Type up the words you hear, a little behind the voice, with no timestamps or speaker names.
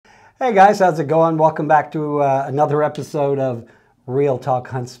Hey guys, how's it going? Welcome back to another episode of Real Talk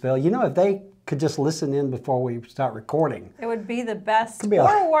Huntsville. You know, if they could just listen in before we start recording, it would be the best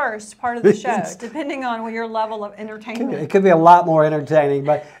or worst part of the show, depending on your level of entertainment. It could be a lot more entertaining.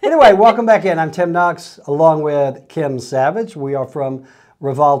 But anyway, welcome back in. I'm Tim Knox along with Kim Savage. We are from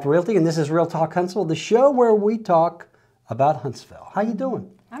Revolved Realty, and this is Real Talk Huntsville, the show where we talk about Huntsville. How you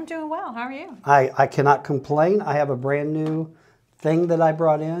doing? I'm doing well. How are you? I cannot complain. I have a brand new thing that I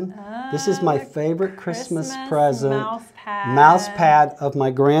brought in. This is my favorite Christmas present. Mouse pad of my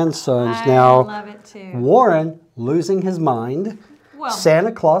grandson's. I love it too. Warren losing his mind,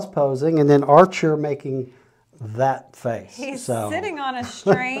 Santa Claus posing, and then Archer making that face. He's sitting on a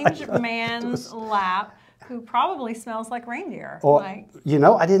strange man's lap who probably smells like reindeer. You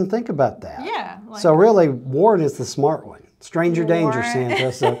know, I didn't think about that. Yeah. So really, Warren is the smart one. Stranger danger,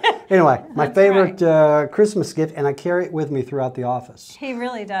 Santa. So anyway, my favorite Christmas gift, and I carry it with me throughout the office. He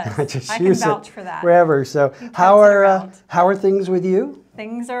really does. I can vouch for that. Wherever. So how are things with you?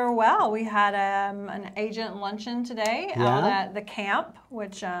 Things are well. We had an agent luncheon today out at the camp,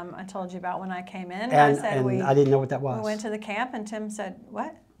 which I told you about when I came in. And I didn't know what that was. We went to the camp, and Tim said,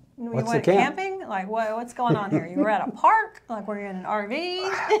 "What? You went camping? Like, what's going on here? You were at a park? Like, were you in an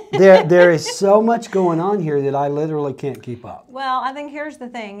RV?" There is so much going on here that I literally can't keep up. Well, I think here's the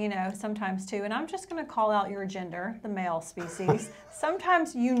thing, you know, sometimes too, and I'm just going to call out your gender, the male species.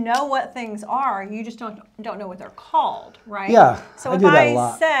 Sometimes you know what things are, you just don't know what they're called, right? Yeah, so if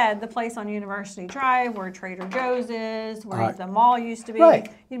I said the place on University Drive where Trader Joe's is, where the mall used to be,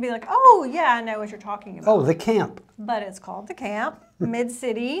 you'd be like, "Oh, yeah, I know what you're talking about." Oh, the camp. But it's called the camp,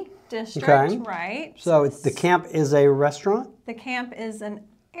 Mid-City District, right? So the camp is a restaurant? The camp is an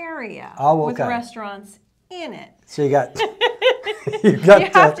area with restaurants in it. So you have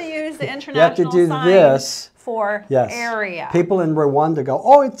to use the international sign for area. People in Rwanda go,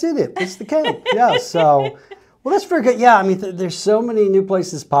 "Oh, it's in it. It's the camp." Yeah. So, well, that's very good. Yeah. I mean, there's so many new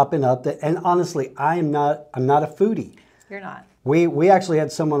places popping up and honestly, I'm not a foodie. You're not. We actually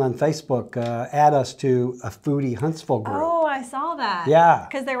had someone on Facebook add us to a foodie Huntsville group. Oh, I saw that. Yeah.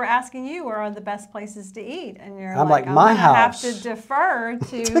 Because they were asking you where are the best places to eat, and you're I'm like, my house. I have to defer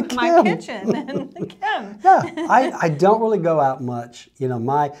to my kitchen and Kim. Yeah, I don't really go out much. You know,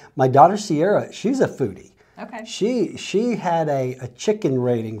 my daughter Sierra, she's a foodie. Okay. She had a chicken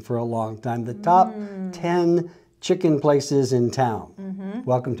rating for a long time. The top 10 chicken places in town.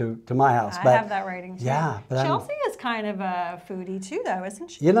 Welcome to my house. I have that rating too. Yeah, but Chelsea is kind of a foodie too, though,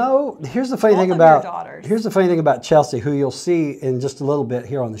 isn't she? You know, here's the funny thing about Chelsea, who you'll see in just a little bit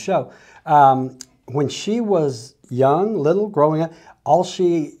here on the show. When she was little, growing up, all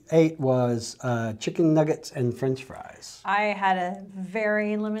she ate was chicken nuggets and French fries. I had a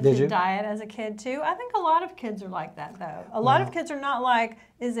very limited diet as a kid too. I think a lot of kids are like that though. A lot of kids are not like,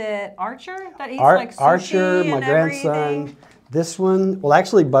 is it Archer that eats like sushi Archer, my and grandson. everything? This one, well,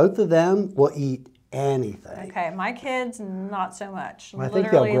 actually, both of them will eat anything. Okay, my kids, not so much. Well, I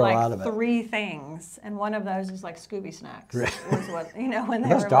think they'll grow out of it. 3 things, and one of those is like Scooby snacks. Was what when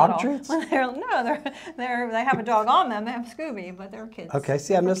they were dog little. Treats? When they have a dog on them. They have Scooby, but they're kids. Okay,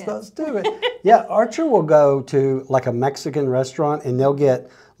 see, I missed those too. But yeah, Archer will go to like a Mexican restaurant, and they'll get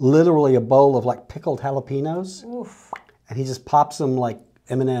literally a bowl of like pickled jalapenos, and he just pops them like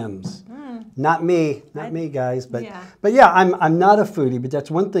M&Ms. Not me, guys. But yeah, I'm not a foodie. But that's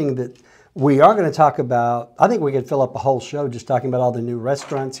one thing that we are going to talk about. I think we could fill up a whole show just talking about all the new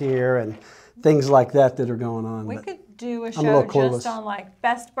restaurants here and things like that are going on. We could do a show just on like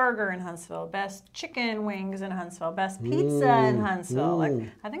best burger in Huntsville, best chicken wings in Huntsville, best pizza in Huntsville. Like,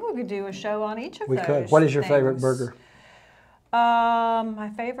 I think we could do a show on each of those. We could. What is your favorite burger? My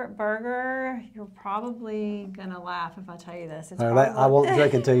favorite burger, you're probably going to laugh if I tell you this. It's I won't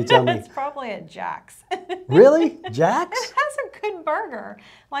drink until you tell me. It's probably at Jack's. Really? Jack's? It has a good burger.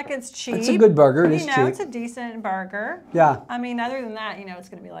 Like, it's cheap. It's a good burger. It is cheap. It's a decent burger. Yeah. I mean, other than that, it's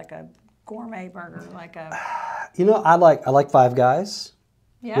going to be like a gourmet burger, like a... I like Five Guys,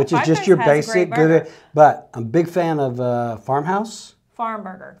 which is just your basic good. But I'm a big fan of Farmhouse.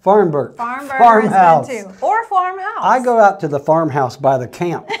 Farmburger. Farmhouse. Is good too. Or Farmhouse. I go out to the farmhouse by the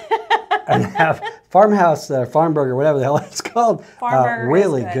camp and have Farmhouse, Farmburger, whatever the hell it's called.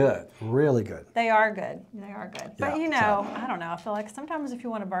 Really good. Really good. They are good. But I don't know. I feel like sometimes if you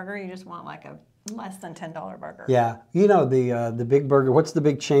want a burger, you just want like a less than $10 burger. Yeah. The big burger, what's the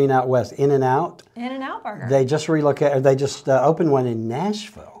big chain out west? In-N-Out? In-N-Out Burger. They just relocated, they just opened one in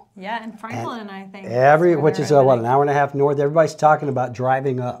Nashville. Yeah, in Franklin, I think. Which is, an hour and a half north. Everybody's talking about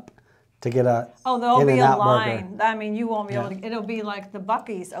driving up to get a there'll be a In-N-Out line. burger. I mean, you won't be able to. It'll be like the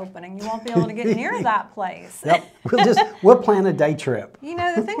Buc-ee's opening. You won't be able to get near that place. Yep. We'll plan a day trip. You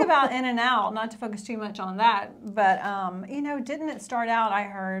know, the thing about In-N-Out, not to focus too much on that, but you know, didn't it start out? I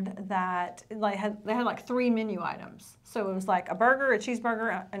heard that they had like 3 menu items. So it was like a burger, a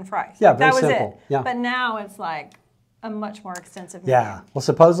cheeseburger, and fries. Yeah, that was simple. it. Yeah. But now it's like a much more extensive menu. Yeah. Well,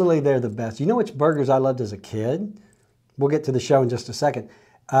 supposedly they're the best. You know which burgers I loved as a kid? We'll get to the show in just a second.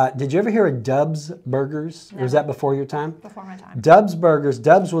 Did you ever hear of Dub's Burgers? No. Or was that before your time? Before my time. Dub's Burgers.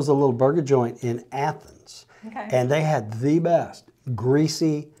 Dub's was a little burger joint in Athens. Okay. And they had the best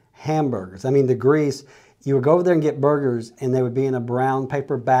greasy hamburgers. I mean, the grease, you would go over there and get burgers, and they would be in a brown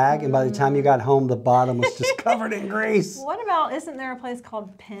paper bag, and by the time you got home, the bottom was just covered in grease. What about, isn't there a place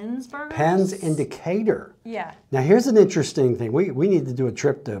called Penn's Burgers? Penn's in Decatur. Yeah. Now, here's an interesting thing. We need to do a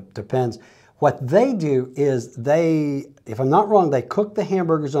trip to Penn's. What they do is they, if I'm not wrong, they cook the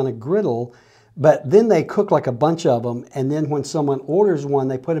hamburgers on a griddle, but then they cook like a bunch of them, and then when someone orders one,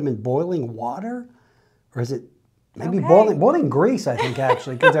 they put them in boiling water? Or is it maybe boiling grease, I think,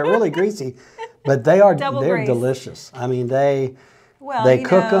 actually, because they're really greasy. But they're delicious. I mean, they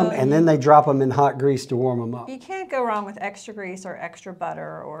cook them, and then they drop them in hot grease to warm them up. You can't go wrong with extra grease or extra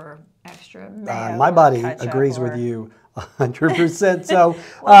butter or extra mayo. My body ketchup agrees with you 100%. So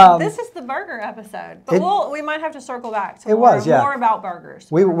well, this is the burger episode, but we might have to circle back to more about burgers.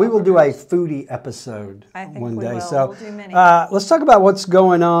 We will do a foodie episode one day. Will. So we'll do many. let's talk about what's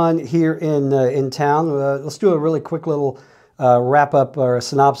going on here in town. Let's do a really quick little wrap up or a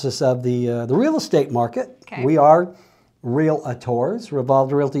synopsis of the real estate market. Okay. We are Realtors.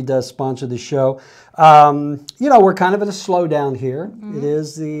 Revolved Realty does sponsor the show. You know, we're kind of at a slowdown here. Mm-hmm. It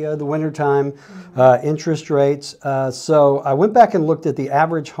is the winter time, interest rates. So I went back and looked at the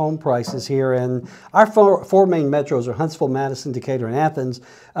average home prices here, and our four main metros are Huntsville, Madison, Decatur, and Athens.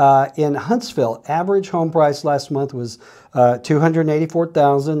 In Huntsville, average home price last month was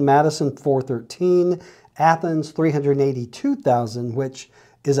 $284,000. Madison, $413,000. Athens, $382,000, which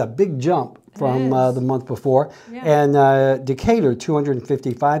is a big jump from the month before. Yeah. And Decatur,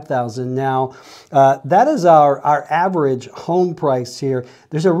 $255,000. Now, that is our average home price here.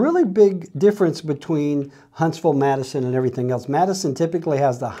 There's a really big difference between Huntsville, Madison, and everything else. Madison typically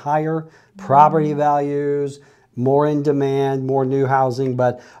has the higher property values, more in demand, more new housing.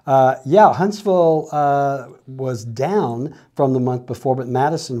 But yeah, Huntsville was down from the month before, but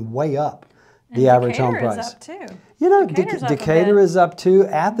Madison way up. The average home price. Is up too. You know, Decatur is up too.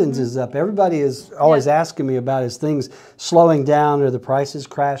 Athens is up. Everybody is always asking me about is things slowing down or the prices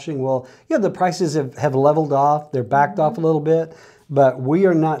crashing. Well, yeah, the prices have leveled off. They're backed off a little bit, but we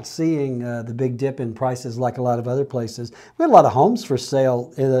are not seeing the big dip in prices like a lot of other places. We had a lot of homes for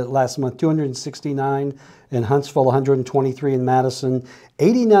sale last month, 269 in Huntsville, 123 in Madison,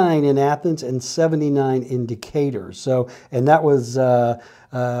 89 in Athens, and 79 in Decatur. So, and that was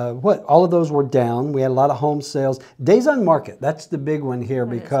all of those were down. We had a lot of home sales. Days on market, that's the big one here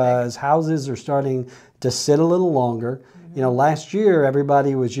because houses are starting to sit a little longer. You know, last year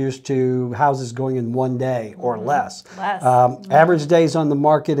everybody was used to houses going in 1 day or less. Average days on the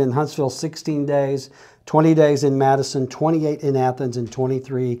market in Huntsville, 16 days. 20 days in Madison, 28 in Athens, and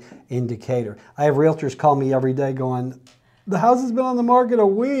 23 in Decatur. I have realtors call me every day going, the house has been on the market a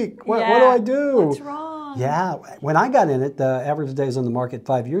week. What do I do? What's wrong? Yeah. When I got in it, the average days on the market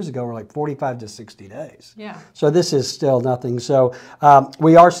 5 years ago were like 45 to 60 days. Yeah. So this is still nothing. So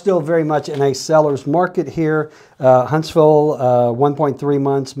we are still very much in a seller's market here. Huntsville, 1.3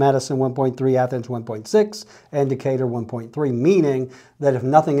 months, Madison, 1.3, Athens, 1.6, and Decatur, 1.3, meaning that if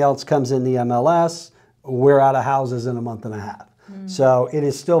nothing else comes in the MLS, we're out of houses in a month and a half. So it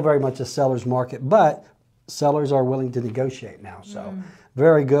is still very much a seller's market, but sellers are willing to negotiate now. So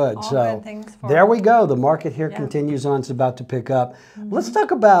very good. All so good things for there we go. The market here continues on. It's about to pick up. Let's talk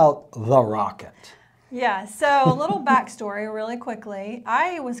about the Rocket. Yeah, so a little backstory really quickly.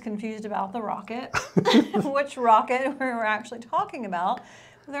 I was confused about the rocket, which rocket we were actually talking about.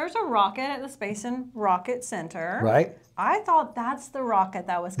 There's a rocket at the Space and Rocket Center. Right. I thought that's the rocket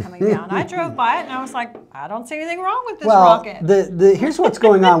that was coming down. I drove by it and I was like, I don't see anything wrong with this rocket. Here's what's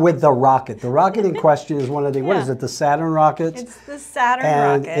going on with the rocket. The rocket in question is one of the, what is it, the Saturn rockets? It's the Saturn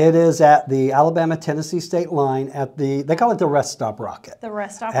rocket. And it is at the Alabama-Tennessee state line at the, they call it the rest stop rocket. The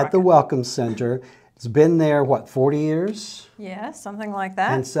rest stop rocket. At the Welcome Center. It's been there, what, 40 years? Yeah, something like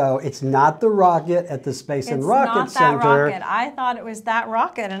that. And so it's not the rocket at the Space and Rocket Center. It's not that rocket. I thought it was that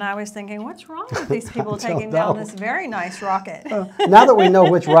rocket, and I was thinking, what's wrong with these people taking down this very nice rocket? Now that we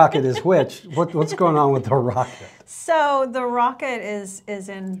know which rocket is which, what's going on with the rocket? So the rocket is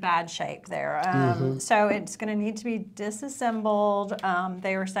in bad shape there. So it's going to need to be disassembled.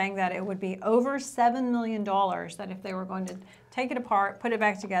 They were saying that it would be over $7 million that if they were going to take it apart, put it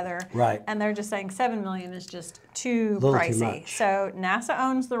back together. Right. And they're just saying $7 million is just too Too pricey. much. So NASA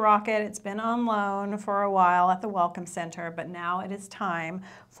owns the rocket. It's been on loan for a while at the Welcome Center, but now it is time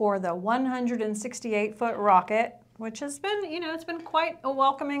for the 168-foot rocket, which has been, you know, it's been quite a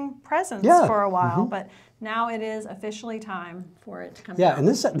welcoming presence for a while, but now it is officially time for it to come down. And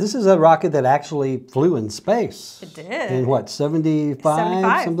this is a rocket that actually flew in space. It did. In what,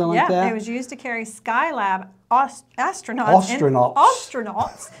 75, something like that? Yeah, it was used to carry Skylab astronauts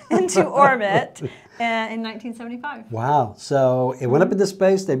into orbit in 1975. Wow. So it went up into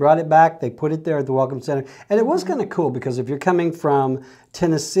space, they brought it back, they put it there at the Welcome Center. And it was kind of cool because if you're coming from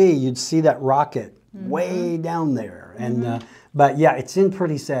Tennessee, you'd see that rocket way down there. And but yeah, it's in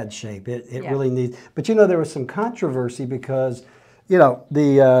pretty sad shape. It really needs, but you know, there was some controversy because, you know,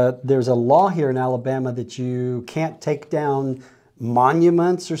 there's a law here in Alabama that you can't take down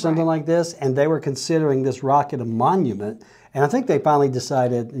monuments or something like this, and they were considering this rocket a monument. And I think they finally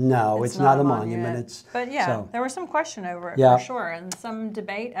decided, no, it's not a monument. But yeah, there was some question over it for sure, and some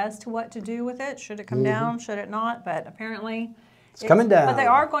debate as to what to do with it. Should it come down? Should it not? But apparently it's coming down. But they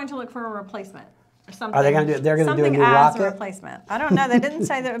are going to look for a replacement. Something, are they going to do? They're going to do a new as rocket? A replacement. I don't know. They didn't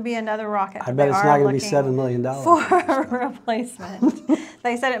say there would be another rocket. I bet it's not going to be $7 million for a replacement.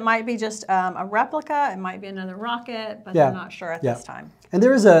 They said it might be just a replica. It might be another rocket, but they're not sure at this time. And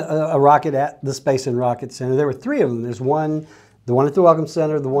there is a rocket at the Space and Rocket Center. There were 3 of them. There's one, the one at the Welcome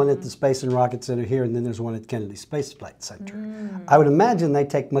Center, the one at the Space and Rocket Center here, and then there's one at Kennedy Space Flight Center. I would imagine they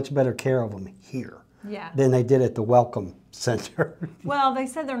take much better care of them here than they did at the Welcome Center. Well, they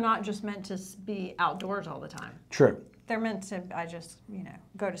said they're not just meant to be outdoors all the time. True. They're meant to, you know,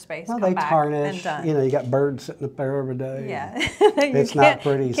 go to space, well, come they back, tarnish, and done. You know, you got birds sitting up there every day. Yeah. It's not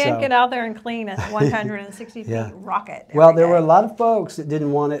pretty. You can't get out there and clean a 160 feet rocket Well, there were a lot of folks that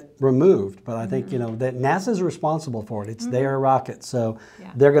didn't want it removed, but I think, you know, that NASA's responsible for it. It's their rocket, so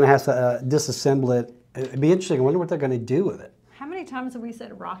they're going to have to disassemble it. It'd be interesting. I wonder what they're going to do with it. How many times have we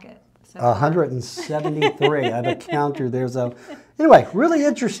said rocket? 173. I have a counter there. So anyway, really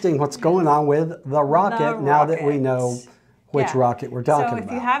interesting what's going on with the rocket now that we know which rocket we're talking about. So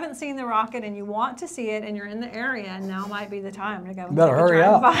if you haven't seen the rocket and you want to see it and you're in the area, now might be the time to go. Better hurry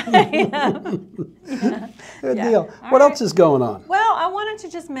up. Good deal. What else is going on? Well, I wanted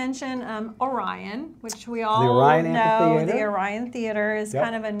to just mention Orion, which we all know. The Orion Theater is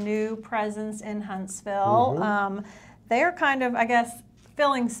kind of a new presence in Huntsville. They're kind of, I guess,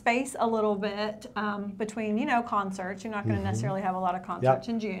 filling space a little bit between, you know, concerts. You're not going to necessarily have a lot of concerts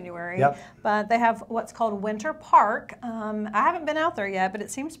in January, but they have what's called Winter Park. I haven't been out there yet, but it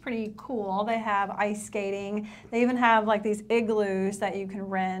seems pretty cool. They have ice skating. They even have like these igloos that you can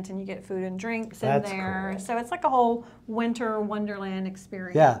rent, and you get food and drinks in there. Cool. So it's like a whole winter wonderland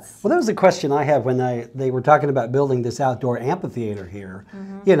experience. Yeah. Well, that was the question I had when they were talking about building this outdoor amphitheater here.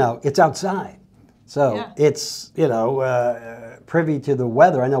 You know, it's outside. So it's, you know, privy to the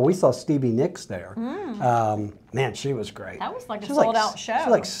weather. I know we saw Stevie Nicks there. Man, she was great. That was like a sold-out show. She was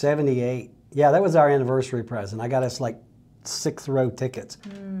like 78. Yeah, that was our anniversary present. I got us like 6th row tickets.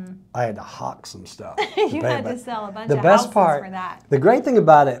 I had to hawk some stuff. You had to sell a bunch of houses for that. The great thing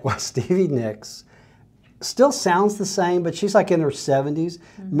about it was Stevie Nicks still sounds the same, but she's like in her 70s.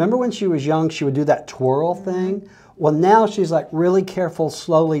 Remember when she was young, she would do that twirl thing? Well, now she's like really careful,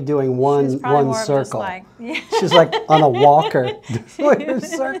 slowly doing one circle. Like, she's like on a walker doing a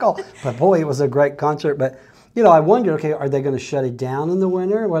circle. But boy, it was a great concert. But you know, I wondered, okay, are they going to shut it down in the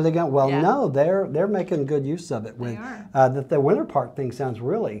winter? Or are they going? Well, no, they're making good use of it. With the Winter Park thing sounds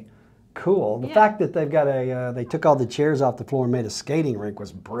really cool. The fact that they've got they took all the chairs off the floor and made a skating rink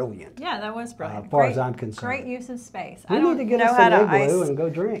was brilliant. Yeah, that was brilliant. As far as I'm concerned. Great use of space. We need to get us an igloo and go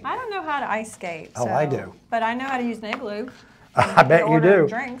drink. I don't know how to ice skate. Oh, I do. But I know how to use an igloo. I bet you do.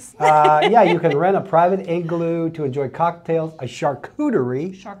 Drinks. Yeah, you can rent a private igloo to enjoy cocktails, a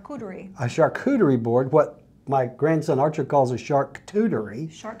charcuterie board, what my grandson Archer calls a charcuterie.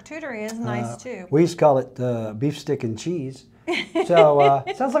 Charcuterie is nice too. We used to call it beef stick and cheese. So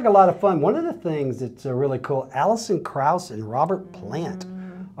it sounds like a lot of fun. One of the things that's really cool, Allison Krauss and Robert Plant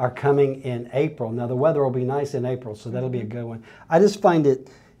are coming in April. Now the weather will be nice in April, so that'll be a good one. I just find it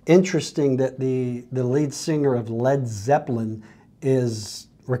interesting that the lead singer of Led Zeppelin is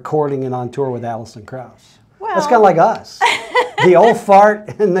recording and on tour with Alison Krauss. Well, that's kind of like us, the old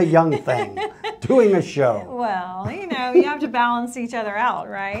fart and the young thing, doing a show. Well, you know, you have to balance each other out,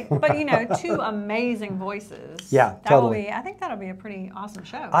 right? But, you know, two amazing voices. Yeah, totally. I think that'll be a pretty awesome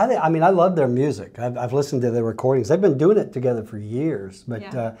show. I mean, I love their music. I've listened to their recordings. They've been doing it together for years. But,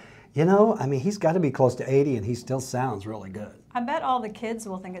 yeah. you know, I mean, he's got to be close to 80 and he still sounds really good. I bet all the kids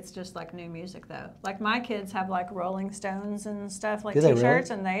will think it's just like new music, though. Like my kids have like Rolling Stones and stuff, like T-shirts, really?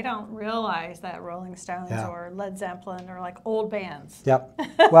 And they don't realize that Rolling Stones or Led Zeppelin are like old bands. Yep.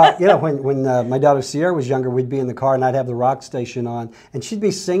 Well, you know, when my daughter Sierra was younger, we'd be in the car and I'd have the rock station on, and she'd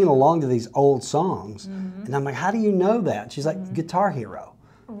be singing along to these old songs, and I'm like, "How do you know that?" She's like, "Guitar Hero."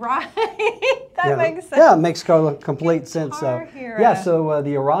 Right. That makes sense. Yeah, it makes complete sense. So,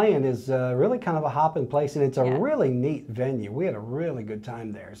 the Orion is really kind of a hopping place, and it's a really neat venue. We had a really good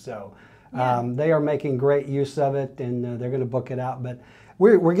time there. So they are making great use of it, and they're going to book it out. But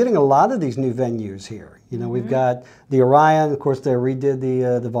we're getting a lot of these new venues here. You know, we've got the Orion. Of course, they redid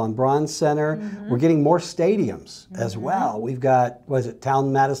the Von Braun Center. We're getting more stadiums as well. We've got,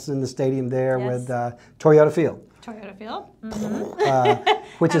 Town Madison, the stadium there with Toyota Field. Toyota Field.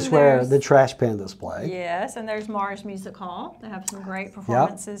 Which is where the Trash Pandas play. Yes, and there's Mars Music Hall. They have some great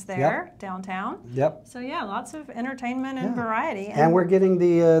performances there downtown. Yep. So yeah, lots of entertainment and variety. And we're getting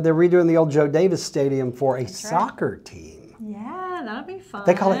they're redoing the old Joe Davis Stadium for a soccer team. Yeah, that'll be fun.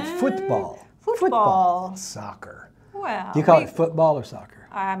 They call it football. Football. Soccer. Well. Do you call it football or soccer?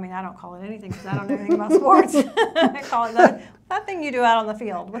 I mean, I don't call it anything because I don't know anything about sports. I call it that thing you do out on the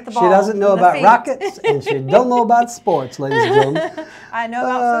field with the ball. She doesn't know about rockets, and she don't know about sports, ladies and gentlemen. I know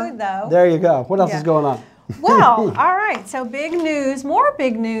about food, though. There you go. What else is going on? Well, all right. So big news, more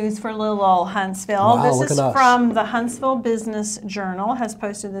big news for little old Huntsville. Wow, this is from the Huntsville Business Journal, has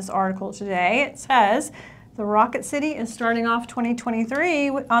posted this article today. It says, the Rocket City is starting off 2023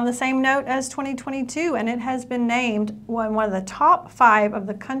 on the same note as 2022, and it has been named one of the top 5 of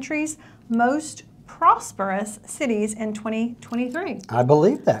the country's most prosperous cities in 2023. I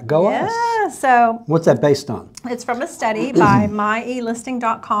believe that. Go us. Yeah, so... What's that based on? It's from a study by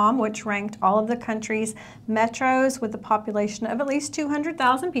myelisting.com, which ranked all of the country's metros with a population of at least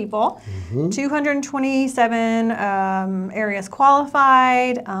 200,000 people. 227 areas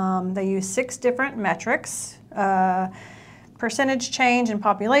qualified. They use 6 different metrics. Percentage change in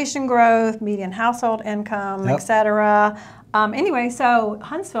population growth, median household income, etc. Anyway, so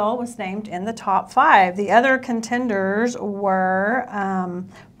Huntsville was named in the top 5. The other contenders were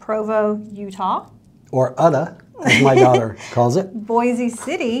Provo, Utah. Or Utta, as my daughter calls it. Boise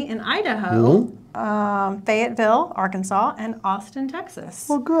City in Idaho. Fayetteville, Arkansas, and Austin, Texas.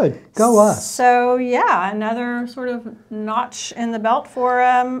 Well, good. Go us. So, yeah, another sort of notch in the belt for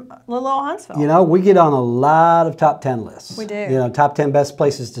little old Huntsville. You know, we get on a lot of top 10 lists. We do. You know, top 10 best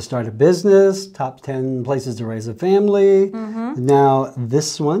places to start a business, top 10 places to raise a family. Now,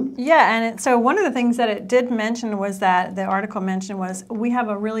 this one. Yeah, and so one of the things that it did mention was that the article mentioned was we have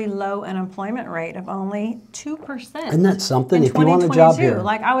a really low unemployment rate of only 2%. Isn't that something? If you want a job here.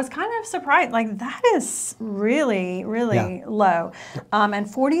 Like, I was kind of surprised. Like, that is really, really low. And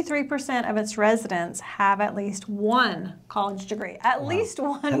 43% of its residents have at least one college degree. At least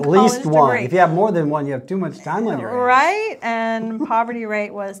one college degree. At least one. If you have more than one, you have too much time on your hands. Right? And poverty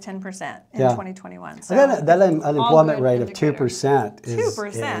rate was 10% in 2021. So that unemployment rate of 2% is...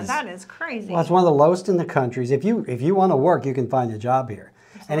 2%, that is crazy. Well, it's one of the lowest in the countries. If you want to work, you can find a job here.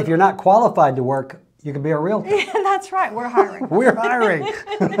 Absolutely. And if you're not qualified to work, you can be a realtor. Yeah, that's right. We're hiring. We're hiring.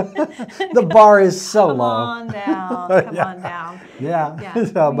 The bar is so low. Come on down. Come on down. Yeah.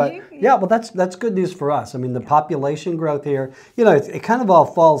 So, but that's good news for us. I mean, the population growth here, you know, it kind of all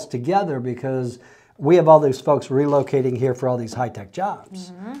falls together because we have all these folks relocating here for all these high-tech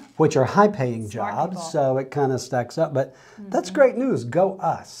jobs, which are high-paying jobs. People. So it kind of stacks up. But that's great news. Go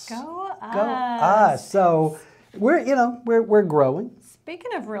us. Go us. Go us. So we're growing.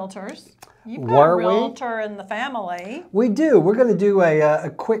 Speaking of realtors. You've got a realtor in the family. We do. We're going to do a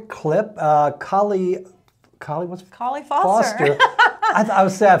quick clip. Collie Foster. I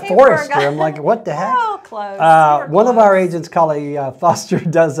was saying Forrester. I'm like, what the heck? Oh, close. One of our agents, Collie Foster,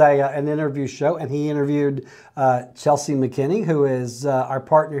 does an interview show, and he interviewed Chelsea McKinney, who is our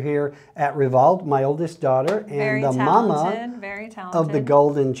partner here at Revolved, my oldest daughter, and the mama of the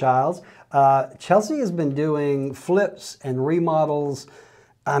golden child. Chelsea has been doing flips and remodels,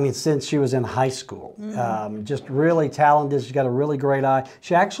 I mean, since she was in high school. Just really talented. She's got a really great eye.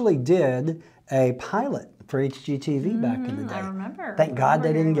 She actually did a pilot for HGTV back in the day. I remember. Thank God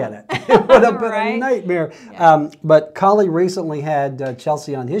they didn't get it. It would have been Right? a nightmare. Yeah. But Cully recently had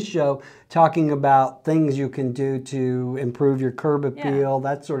Chelsea on his show talking about things you can do to improve your curb appeal,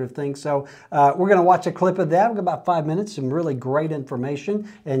 that sort of thing. So we're going to watch a clip of that. We've got about 5 minutes, some really great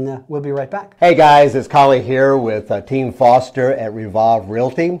information, and we'll be right back. Hey guys, it's Cully here with Team Foster at Revolved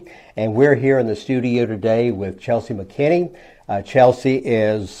Realty, and we're here in the studio today with Chelsea McKinney. Chelsea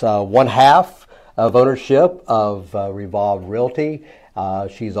is one half of ownership of Revolved Realty.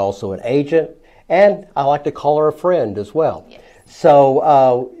 She's also an agent, and I like to call her a friend as well. Yes.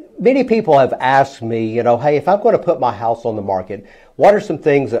 So many people have asked me, hey, if I'm going to put my house on the market, what are some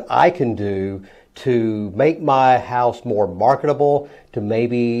things that I can do to make my house more marketable, to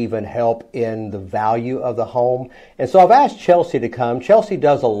maybe even help in the value of the home? And so I've asked Chelsea to come. Chelsea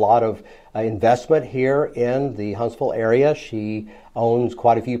does a lot of investment here in the Huntsville area. She owns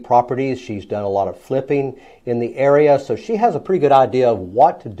quite a few properties. She's done a lot of flipping in the area. So she has a pretty good idea of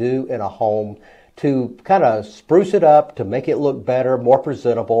what to do in a home to kind of spruce it up, to make it look better, more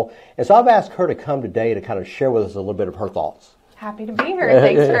presentable. And so I've asked her to come today to kind of share with us a little bit of her thoughts. Happy to be here.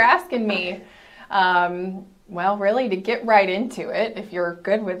 Thanks for asking me. Well, really, to get right into it, if you're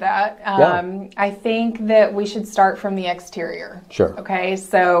good with that, I think that we should start from the exterior. Sure. Okay,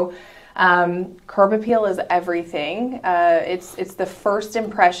 so curb appeal is everything. It's the first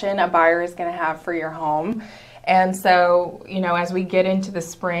impression a buyer is going to have for your home. And so, as we get into the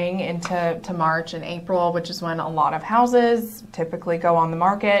spring, into March and April, which is when a lot of houses typically go on the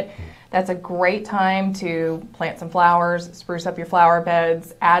market, that's a great time to plant some flowers, spruce up your flower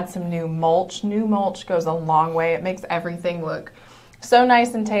beds, add some new mulch. New mulch goes a long way. It makes everything look so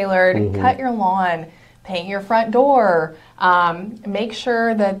nice and tailored. Cut your lawn, paint your front door, make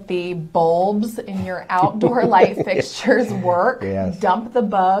sure that the bulbs in your outdoor light fixtures work. Yes. Dump the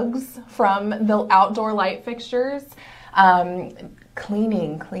bugs from the outdoor light fixtures.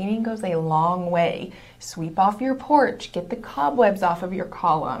 Cleaning goes a long way. Sweep off your porch, get the cobwebs off of your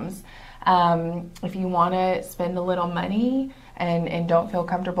columns. If you want to spend a little money and don't feel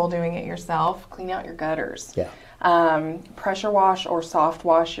comfortable doing it yourself, clean out your gutters. Yeah. Pressure wash or soft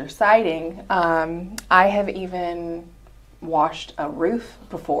wash your siding. I have even washed a roof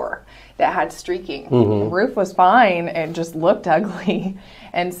before that had streaking. The roof was fine, it just looked ugly.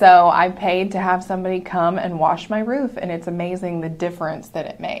 And so I paid to have somebody come and wash my roof, and it's amazing the difference that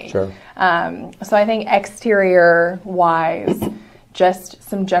it made. Sure. So I think exterior wise, just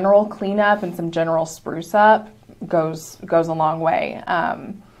some general cleanup and some general spruce up goes a long way.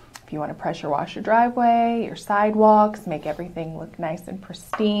 If you want to pressure wash your driveway, your sidewalks, make everything look nice and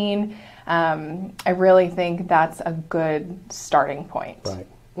pristine, I really think that's a good starting point. Right.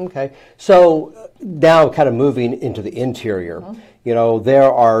 Okay. So now kind of moving into the interior,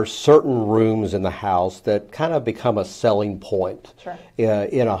 there are certain rooms in the house that kind of become a selling point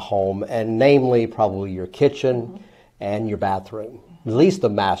in a home, and namely probably your kitchen and your bathroom, at least the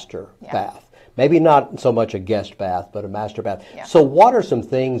master bath. Maybe not so much a guest bath, but a master bath. Yeah. So what are some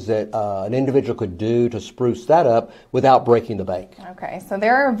things that an individual could do to spruce that up without breaking the bank? Okay, so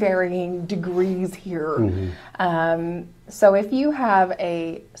there are varying degrees here. So if you have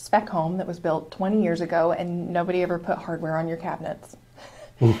a spec home that was built 20 years ago and nobody ever put hardware on your cabinets,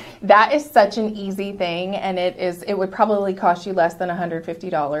 that is such an easy thing, and it would probably cost you less than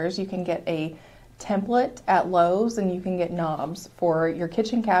 $150. You can get a template at Lowe's, and you can get knobs for your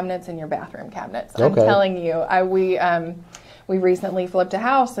kitchen cabinets and your bathroom cabinets. Okay. I'm telling you, we recently flipped a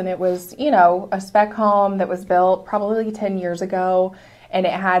house, and it was, a spec home that was built probably 10 years ago, and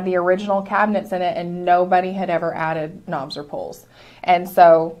it had the original cabinets in it, and nobody had ever added knobs or pulls. And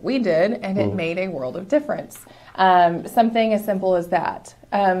so we did, and it made a world of difference. Something as simple as that.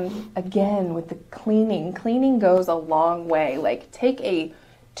 Again, with the cleaning goes a long way. Like, take a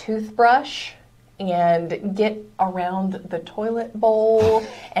toothbrush and get around the toilet bowl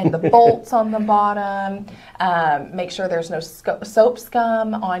and the bolts on the bottom. Make sure there's no soap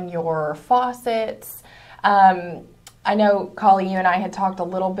scum on your faucets. I know, Collie, you and I had talked a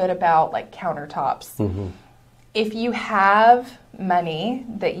little bit about like countertops. If you have money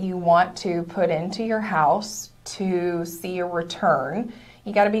that you want to put into your house to see a return,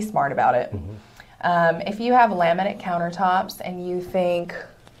 you got to be smart about it. If you have laminate countertops and you think,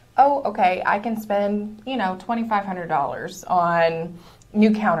 oh, okay, I can spend, $2,500 on new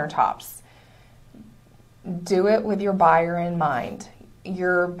countertops. Do it with your buyer in mind.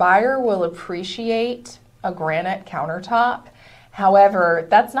 Your buyer will appreciate a granite countertop. However,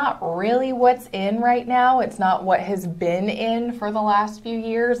 that's not really what's in right now. It's not what has been in for the last few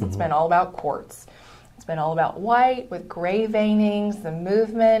years. It's been all about quartz. It's been all about white with gray veinings, the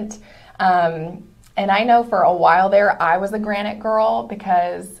movement. And And I know for a while there, I was a granite girl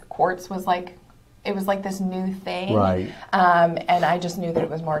because quartz was like, it was like this new thing. Right. And I just knew that it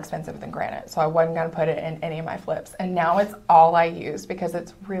was more expensive than granite. So I wasn't going to put it in any of my flips. And now it's all I use because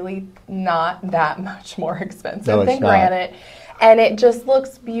it's really not that much more expensive than granite. And it just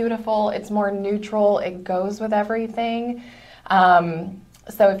looks beautiful. It's more neutral. It goes with everything.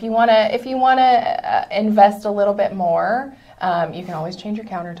 So if you want to invest a little bit more, you can always change your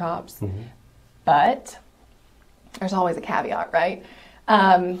countertops. Mm-hmm. But there's always a caveat, right?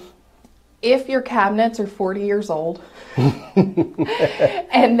 If your cabinets are 40 years old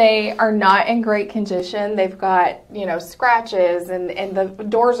and they are not in great condition, they've got, you know, scratches and the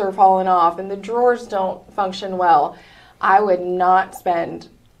doors are falling off and the drawers don't function well, I would not spend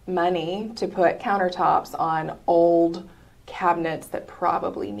money to put countertops on old cabinets that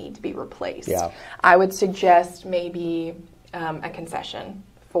probably need to be replaced. Yeah. I would suggest maybe a concession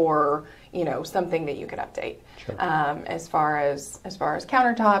for, you know, something that you could update. Sure. As far as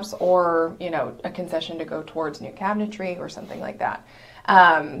countertops, or, you know, a concession to go towards new cabinetry or something like that.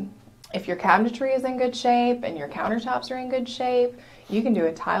 If your cabinetry is in good shape and your countertops are in good shape, you can do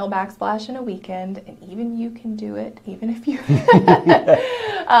a tile backsplash in a weekend, and even you can do it even if you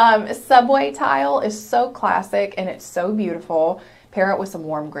subway tile is so classic and it's so beautiful. Pair it with some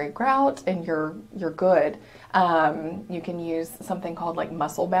warm gray grout and you're good. You can use something called like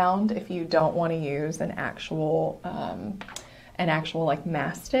muscle bound if you don't want to use an actual like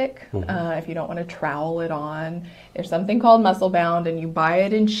mastic. Mm-hmm. If you don't want to trowel it on, there's something called muscle bound, and you buy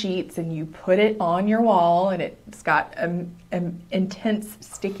it in sheets and you put it on your wall, and it's got an intense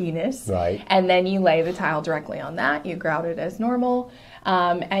stickiness. Right. And then you lay the tile directly on that. You grout it as normal,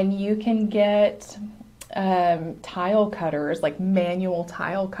 and you can get tile cutters, like manual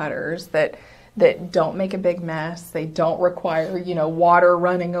tile cutters that don't make a big mess. They don't require, you know, water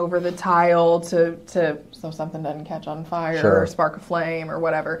running over the tile so something doesn't catch on fire or spark a flame or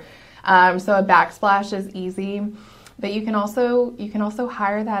whatever. So a backsplash is easy, but you can also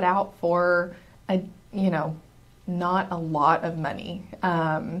hire that out for not a lot of money.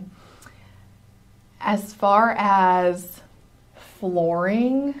 As far as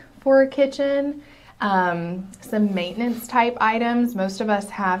flooring for a kitchen, some maintenance type items. Most of us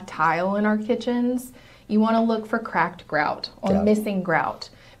have tile in our kitchens. You want to look for cracked grout or missing grout,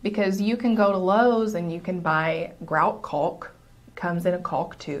 because you can go to Lowe's and you can buy grout caulk. Comes in a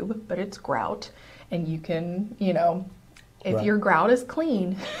caulk tube, but it's grout, and you can, you know, if your grout is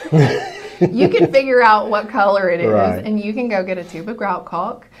clean, you can figure out what color it is, and you can go get a tube of grout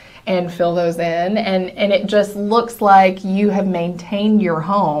caulk and fill those in, and it just looks like you have maintained your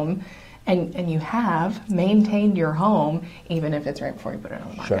home. And you have maintained your home, even if it's right before you put it on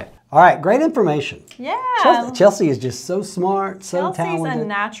the market. Sure. All right, great information. Yeah. Chelsea is just so smart, so talented. Chelsea's a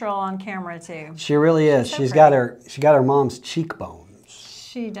natural on camera too. She really is. She's got her mom's cheekbones.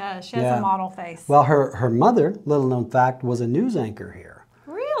 She does. She has a model face. Well, her mother, little known fact, was a news anchor here.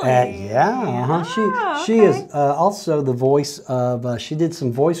 Really? She is also the voice of. She did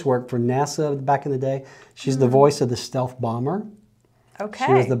some voice work for NASA back in the day. She's the voice of the stealth bomber. Okay.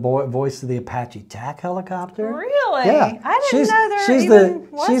 She was the voice of the Apache TAC helicopter. Really? Yeah. I didn't know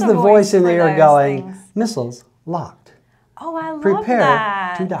there She's the voice in the air going, missiles locked. Oh, I love Prepare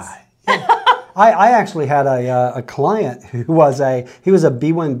that. to die. Yeah. I actually had a client who was a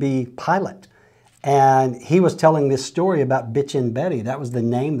B-1B pilot, and he was telling this story about Bitchin' Betty. That was the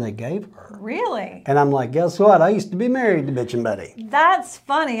name they gave her. Really? And I'm like, guess what? I used to be married to Bitchin' Betty. That's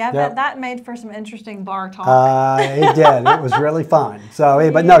funny. I bet that made for some interesting bar talk. It did. It was really fun. So,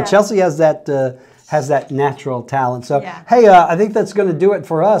 but no, Chelsea has that natural talent. So, hey, I think that's going to do it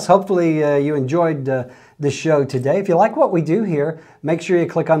for us. Hopefully, you enjoyed the show today. If you like what we do here, make sure you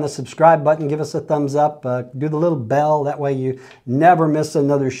click on the subscribe button, give us a thumbs up, do the little bell. That way you never miss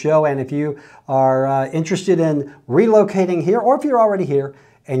another show. And if you are interested in relocating here, or if you're already here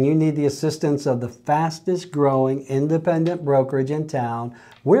and you need the assistance of the fastest growing independent brokerage in town,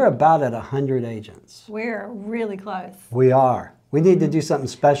 we're about at 100 agents. We're really close. We are. We need to do something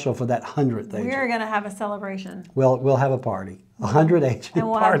special for that 100th agent. We're going to have a celebration. We'll have a party. 100 agent and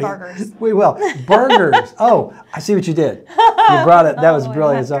we'll party. have burgers. We will. Burgers. Oh, I see what you did. You brought it. That was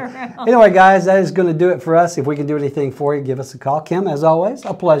brilliant. So, anyway, guys, that is going to do it for us. If we can do anything for you, give us a call. Kim, as always,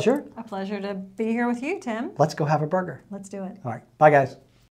 a pleasure. A pleasure to be here with you, Tim. Let's go have a burger. Let's do it. All right. Bye, guys.